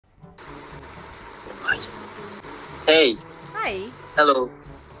Hey. Hi. Hello.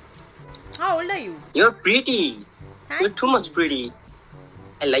 How old are you? You're pretty. Thank You're too much pretty.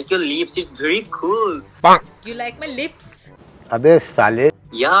 I like your lips. It's very cool. You like my lips? अबे साले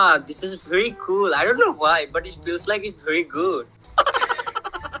Yeah, this is very cool. I don't know why, but it feels like it's very good.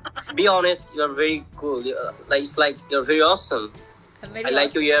 Be honest, you're very cool. It's like you're very awesome. I'm very I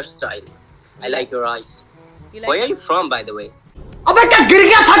like your awesome. hairstyle. I like your eyes. You like Where are you from, by the way? अबे क्या गिर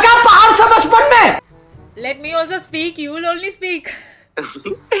गया था क्या पहाड़ से बचपन में? Let me also speak. You will only speak.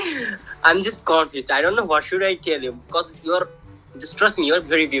 I'm just confused. I don't know what should I tell you because just trust me, you're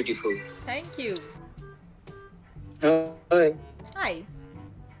very beautiful. Thank you. Hi. Hi.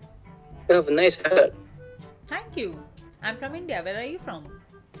 You have nice hair. Thank you. I'm from India. Where are you from?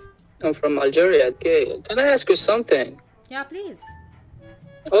 I'm from Algeria. Okay. Can I ask you something? Yeah, please.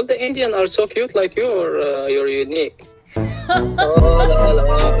 All the Indians are so cute like you, or you're unique?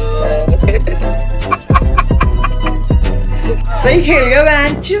 सही खेल गया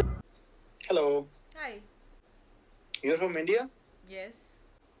bench. Hello, Hi. you're from India? Yes.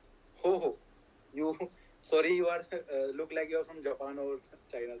 Oh, you. Sorry, you are look like you're from Japan or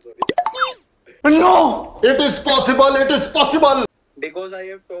China. Sorry. No, it is possible. It is possible. Because I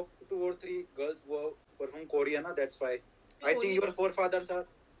have talked to 2 or 3 girls who were from Korea, na, that's why. I think your forefathers are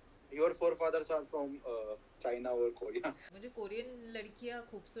from China or Korea. मुझे Korean लड़कियां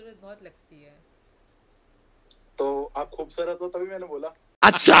खूबसूरत बहुत लगती है. तो आप खूबसूरत हो तभी मैंने बोला.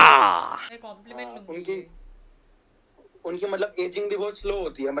 अच्छा. मैं कॉम्प्लीमेंट लूंगी. उनकी मतलब एजिंग भी बहुत स्लो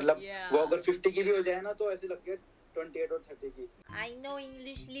होती है. मतलब Yeah. वो अगर 50 की भी हो जाए ना तो ऐसे लगती है 28 और 30 की. I know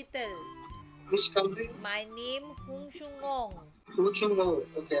English little. Which country? My name Hung Shungong. Uchungo.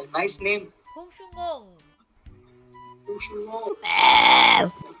 Okay, nice name. Hung Shungong. Uchungo.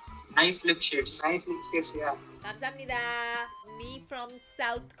 Nice lip shades. Nice lip shades, yeah. 감사합니다. Me from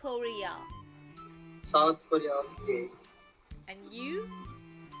South Korea. South Korea, okay. And you?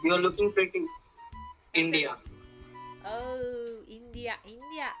 You're looking pretty. India. Oh, India.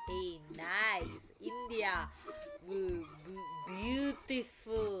 Hey, nice. India.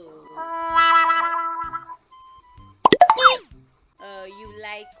 Beautiful. You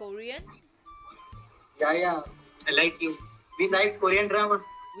like Korean? Yeah. I like you. We like Korean drama.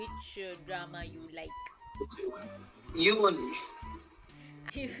 Which drama you like? You only.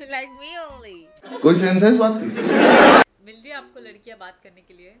 You like me only. कोई senses बात नहीं. मिल रही है आपको लड़कियां बात करने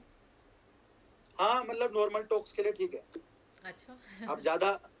के लिए? हाँ मतलब नॉर्मल टॉक्स के लिए ठीक है. अच्छा. अब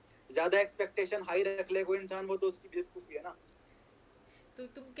ज्यादा एक्सपेक्टेशन हाई रख ले कोई इंसान वो तो उसकी बेवकूफी है ना. तो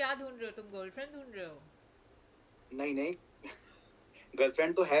तुम क्या ढूंढ रहे हो? तुम गर्लफ्रेंड ढूंढ रहे हो? नहीं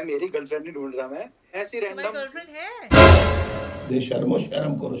गर्लफ्रेंड तो है मेरी. गर्लफ्रेंड नहीं ढूंढ रहा मैं. ऐसी तुम्हारी रैंडम. गर्लफ्रेंड है? दे शर्म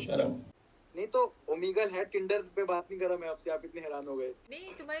करो शर्म. नहीं तो ओमेगल है. टिंडर पे बात नहीं करा मैं आपसे. आप इतने हैरान हो गए.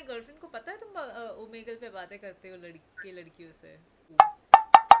 नहीं, तुम्हारी गर्लफ्रेंड को पता है तुम ओमेगल पे बातें करते हो लड़कियों से?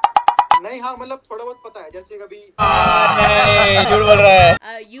 नहीं हाँ मतलब थोड़ा बहुत पता है. जैसे कभी झूठ बोल रहा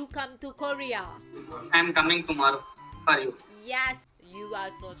है. You come to Korea. I'm coming tomorrow for you. Yes, you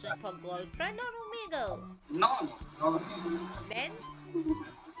are searching for girlfriend on Omegle. No. Then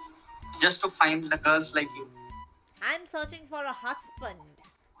Just to find the girls like you. I'm searching for a husband.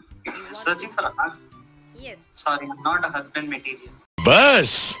 You want Searching for a husband. Yes. Sorry, I'm not a husband material.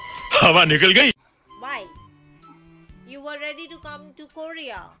 बस हवा निकल गई. Why? You were ready to come to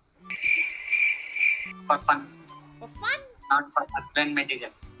Korea For fun, for fun? not for husband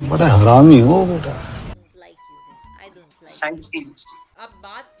material. बड़ा हरामी हो बेटा. I don't like you then. I don't like you. Sightseeing. आप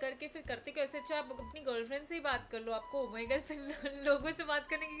बात करके फिर करते कैसे? अच्छा, आप अपनी गर्लफ्रेंड से ही बात कर लो. आपको ओमेगल पे लोगों से बात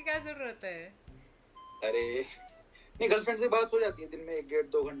करने की क्या जरूरत है? अरे नहीं गर्लफ्रेंड से बात हो जाती है दिन में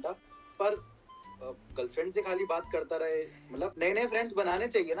 1-1.5-2 घंटा. पर गर्लफ्रेंड से खाली बात करता रहे. मतलब नए फ्रेंड्स बनाने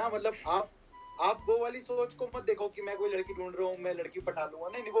चाहिए ना. मतलब आप वो वाली सोच को मत देखो कि मैं कोई लड़की ढूंढ रहा हूँ मैं लड़की पटा लूंगा.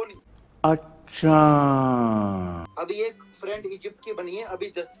 नहीं वो नहीं. अच्छा. अभी एक फ्रेंड इजिप्ट की बनी है. अभी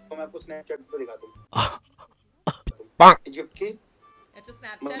जस्ट मैं आपको स्नैपचैट पे दिखाता हूँ. इजिप्ट की. अच्छा,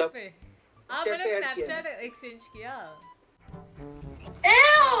 स्नैपचैट मतलब पे. हाँ, मैंने स्नैपचैट एक्सचेंज किया.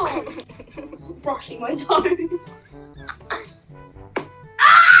 Ew! Brushing my toes.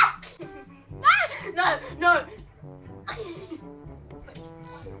 No.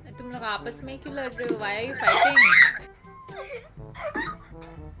 तुम लोग आपस में क्यों लड़ रहे हो? Why are you fighting?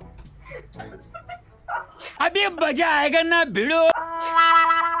 अभी मजा आएगा ना भिड़ो.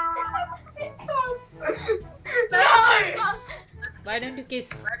 No! Why don't you kiss?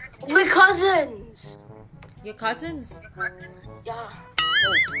 We're cousins. Your cousins? Yeah.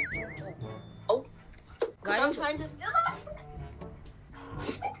 Oh. Why? I'm trying to steal it.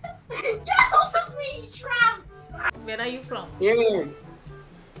 Get off of me, tramp! Where are you from? Yeah.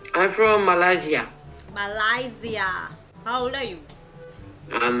 I'm from Malaysia. Malaysia. How old are you?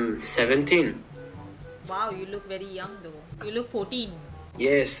 I'm 17. Wow, you look very young though. You look 14.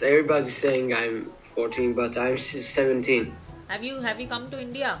 Yes, everybody's saying I'm 14, but I'm 17. Have you come to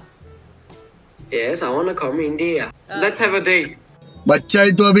India? Yes, I wanna come India. Let's have a date. बच्चा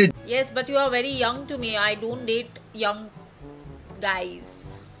ही तो अभी Yes, but you are very young to me. I don't date young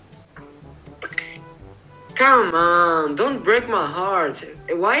guys. Come on, don't break my heart.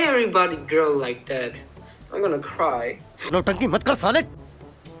 Why everybody girl like that? I'm gonna cry. नौटंकी मत कर साले.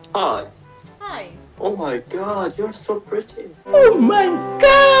 Hi. Hi. Oh my god, you're so pretty. Oh my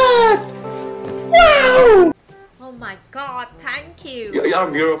God! Wow! Oh my god, thank you.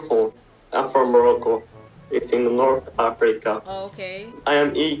 You're beautiful. I'm from Morocco. It's in North Africa. Oh, okay. I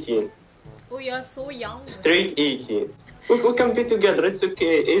am 18. Oh, you're so young. Straight 18. We can be together. It's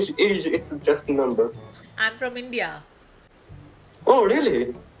okay. Age, it's just a number. I'm from India. Oh,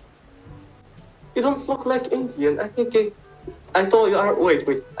 really? You don't look like Indian. I thought you are. Wait.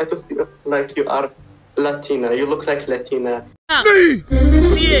 I thought you like you are Latina. You look like Latina.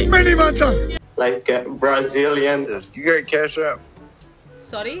 Like Brazilian. You got cash out.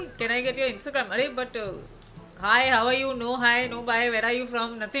 Sorry, can I get your Instagram? Arey, but hi, how are you? No hi, no bye. Where are you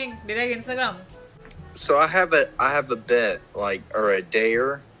from? Nothing. Direct Instagram. So I have a bet, like, or a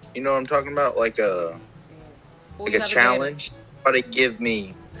dare. You know what I'm talking about? Like a Oh, like you a have challenge. But they give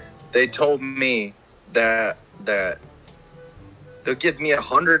me. They told me that they'll give me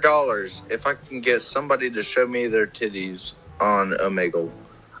 $100 if I can get somebody to show me their titties on Omegle.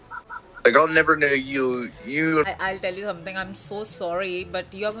 Like, I'll never know you. I'll tell you something. I'm so sorry, but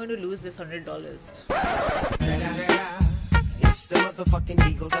you're going to lose this $100.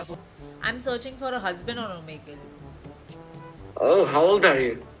 I'm searching for a husband on Omegle. Oh, how old are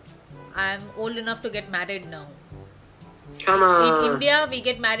you? I'm old enough to get married now. Come on. In India, we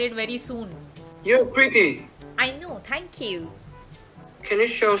get married very soon. You're pretty. I know, thank you. Can you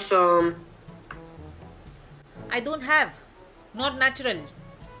show some? I don't have. Not natural.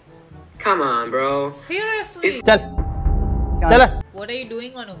 Come on, bro. Seriously. चल. What are you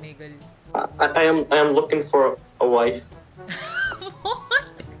doing on Omegle? I am looking for a wife.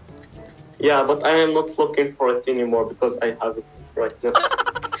 What? Yeah, but I am not looking for it anymore because I have it right now.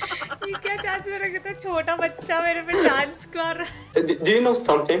 ये क्या chance मेरा कितना छोटा बच्चा मेरे पे chance कर Do you know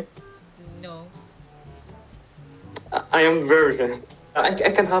something? No. I am virgin. I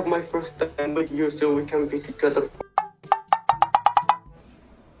can have my first time with you so we can be together.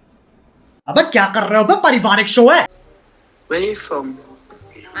 अबे क्या कर रहे हो बे पारिवारिक शो है Where are you from?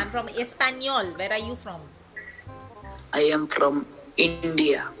 I'm from Espanol. Where are you from? I am from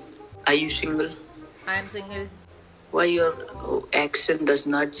India. Are you single? I am single. Why your accent does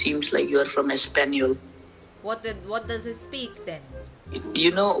not seems like you are from Espanol? What does it speak then?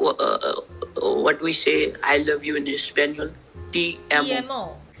 You know what we say? I love you in Espanol.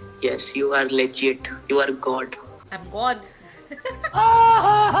 TMO. Yes, you are legit. You are God. I'm God.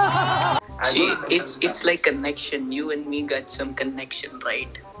 See, it's like connection. You and me got some connection,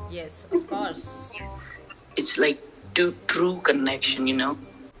 right? Yes, of course. It's like true connection, you know.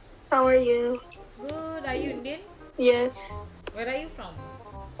 How are you? Good. Are you Indian? Yes. Where are you from?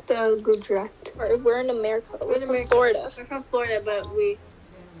 The Gujarat. We're in America. We're from Florida. We're from Florida, but we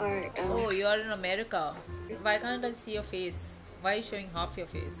are. Oh, you are in America. Why can't I see your face? Why are you showing half your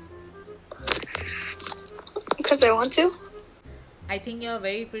face? Because I want to. I think you're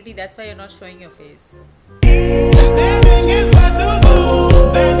very pretty. That's why you're not showing your face.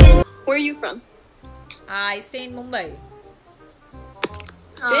 Where are you from? I stay in Mumbai.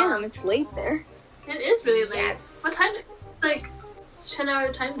 Damn, it's late there. It is really late. Yes. What time? Like, it's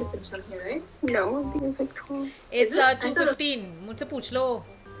 10-hour time difference on here, right? No, I think it's like 12. It's Is it? I thought 2:15. मुझसे पूछ लो.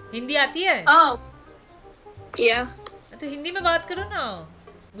 हिंदी आती है? Oh. Yeah. तो हिंदी में बात करो ना.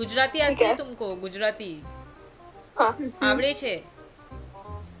 गुजराती आती है तुमको? गुजराती. Huh. आवड़े छे?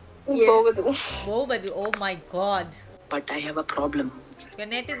 Yes. वो बदू. Oh my God. But I have a problem. Your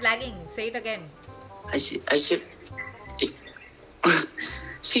net is lagging. Say it again. I said.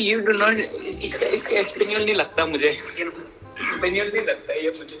 See, you do not. इसका Espanol नहीं लगता मुझे. Espanol नहीं लगता ये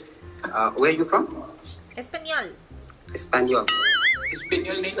मुझे. Where are you from? Espanol. Espanol.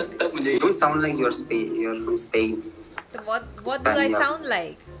 Espanol नहीं लगता मुझे. You don't sound like you're from Spain. So what do I sound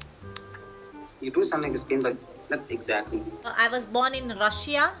like? You do sound like Spain, but not exactly. I was born in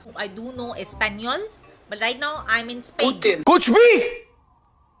Russia. I do know Espanol, but right now I'm in Spain. कुछ भी.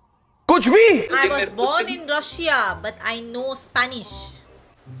 I was born in Russia, but I know Spanish.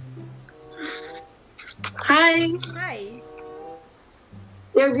 Hi. Hi.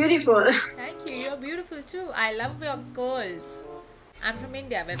 You're beautiful. Thank you. You're beautiful too. I love your curls. I'm from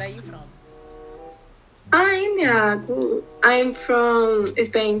India. Where are you from? India. Cool. I'm from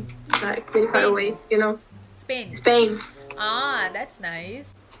Spain, like very far away, you know. Spain. Spain. Ah, that's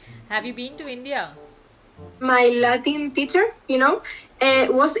nice. Have you been to India? My Latin teacher, you know,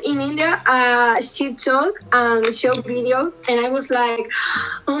 was in India. She talked and showed videos, and I was like,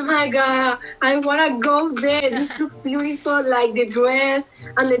 oh my god, I wanna go there. It's so beautiful, like the dress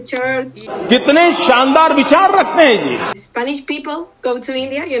and the church. कितने शानदार विचार रखते हैं जी. Spanish people go to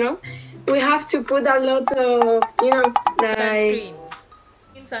India, you know. We have to put a lot of, you know, like Sunscreen.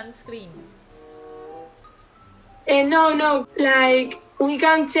 In sunscreen. No, like we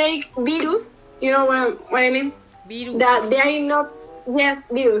can take virus. You know what I mean? Virus. That they are not, yes,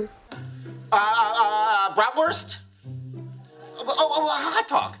 virus. Bratwurst? Hot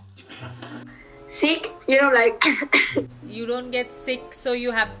dog. Sick, you know, like. You don't get sick, so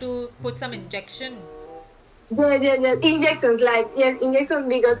you have to put some injection. Yes. Injections, like, yes, injections,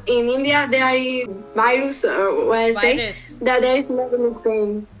 because in India there is virus, or what I say, that there is not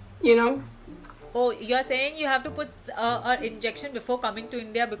anything, you know. Oh, you're saying you have to put an injection before coming to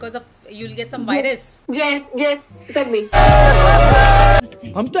India because of you'll get some virus. Yes, exactly.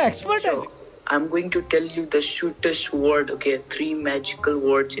 I'm the expert. So, I'm going to tell you the shortest word. Okay, 3 magical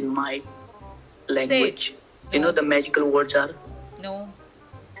words in my language. You know the magical words are? No.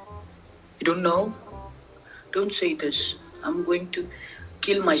 You don't know? Don't say this. I'm going to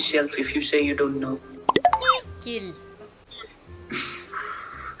kill myself if you say you don't know. Kill.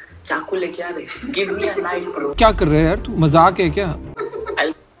 चाकू लेके आ रहे. Give me a knife, bro. क्या कर रहे हैं यार तू? मजाक है क्या?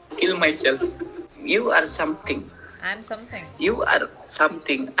 I'll kill myself. You are something. I'm something. You are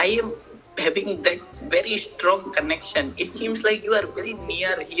something. I am having that very strong connection. It seems like you are very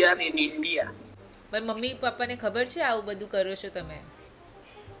near here in India. But mummy papa ને ખબર છે આવું બધું કરો છો તમે?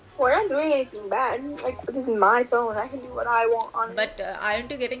 We're not doing anything bad. Like, this is my phone. I can do what I want on it. But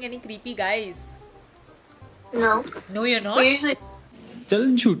aren't you getting any creepy guys? No. No, you're not? Usually.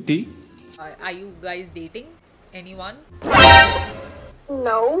 चल झूठी. Are you guys dating anyone?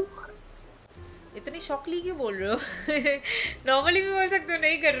 No. इतनी shockingly क्यों बोल रहे हो? Normally भी बोल सकते हो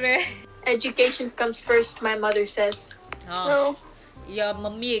नहीं कर रहे. Education comes first, my mother says. हाँ. No. या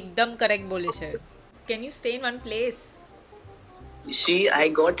मम्मी एकदम करेक्ट बोले छे. Can you stay in one place? See, I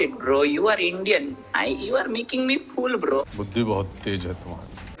got it, bro. You are Indian. You are making me fool, bro. बुद्धि बहुत तेज है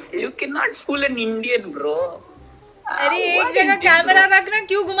तुम्हारी. You cannot fool an Indian, bro. अरे एक जगह कैमरा रखना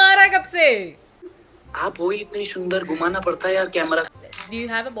क्यों घुमा रहा है कब से? आप हो इतनी सुंदर, घुमाना पड़ता है यार camera. Do you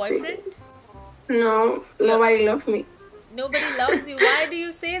have a boyfriend? No, nobody loves me. Nobody loves you. Why do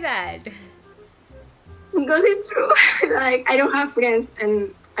you say that? Because it's true. Like, I don't have friends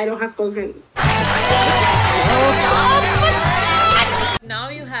and I don't have boyfriend. Now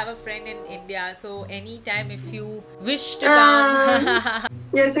you have a friend in India, so anytime if you wish to come.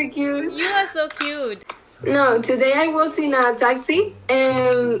 You're so cute. You are so cute. No, today I was in a taxi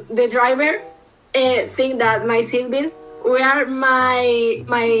and the driver think that my siblings were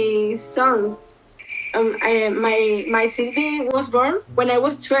my sons. My sibling was born when I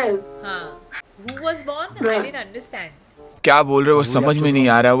was 12. Who was born? I didn't understand. क्या बोल रहे हो? समझ में नहीं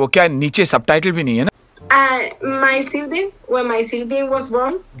आ रहा. वो क्या नीचे सबटाइटल भी नहीं है ना? When my sibling was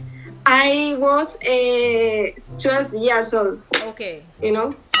born, I was 12 years old. Okay. You know?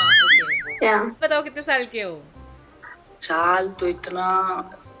 Okay. Yeah. बताओ कितने साल के हो? साल तो इतना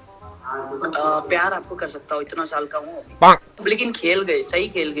प्यार आपको कर सकता हूँ, इतना साल का हूँ. लेकिन खेल गए, सही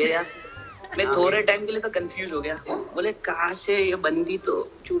खेल गए यार. मैं थोड़े टाइम के लिए तो कंफ्यूज हो गया. बोले कहाँ से ये बंदी तो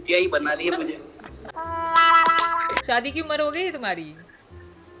चूतिया ही बना रही है मुझे. शादी की उम्र हो गई है तुम्हारी?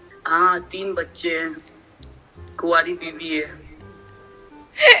 हाँ, 3 बच्चे हैं, कुंवारी बीवी है.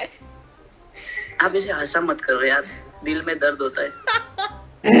 आप ऐसे हंसा मत करो यार, दिल में दर्द होता है.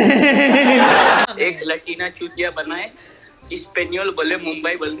 एक लटीना चूतिया बनाए, स्पेनियल बोले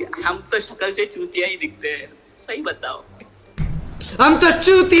मुंबई बोल के. हम तो शक्ल से चूतिया ही दिखते हैं. सही बताओ. हम तो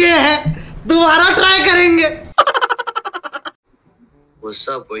चूतिए हैं, दोबारा ट्राई करेंगे. What's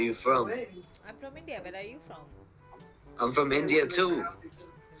up? Where you from? I'm from India. Where are you from? I'm from India too.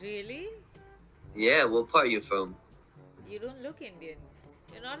 Really? Yeah, what part you from? You don't look Indian.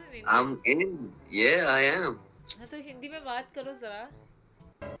 You're not an Indian. I'm Indian. Yeah, I am. हाँ तो हिंदी में बात करो जरा.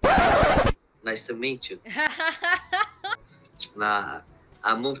 Nice to meet you. Nah,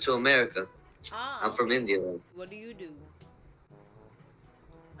 I moved to America. I'm from India. What do you do?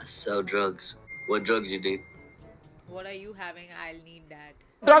 I sell drugs. What drugs you do? What are you having? I'll need that.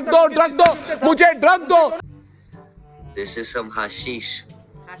 drug do, मुझे drug do. This is some hashish.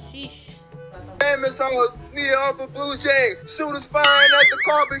 Hashish. Famous on near Upper Blue Jay. Shooters firing at the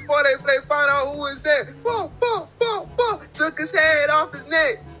car before they find out who is there. Boom, boom, boom, boom. Took his head off his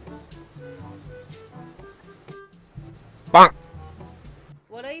neck.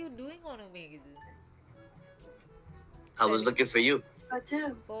 What are you doing on Omegle? I was looking for you.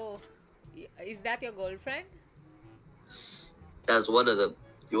 Oh, is that your girlfriend? That's one of them.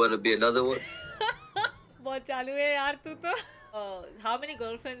 You want to be another one? बहुत चालू है यार तू तो. How many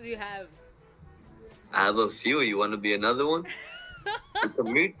girlfriends you have? I have a few. You want to be another one? You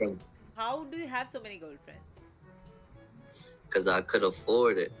can meet them. How do you have so many girlfriends? Because I could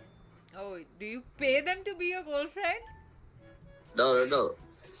afford it. Oh, do you pay them to be your girlfriend? No.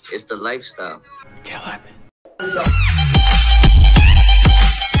 It's the lifestyle.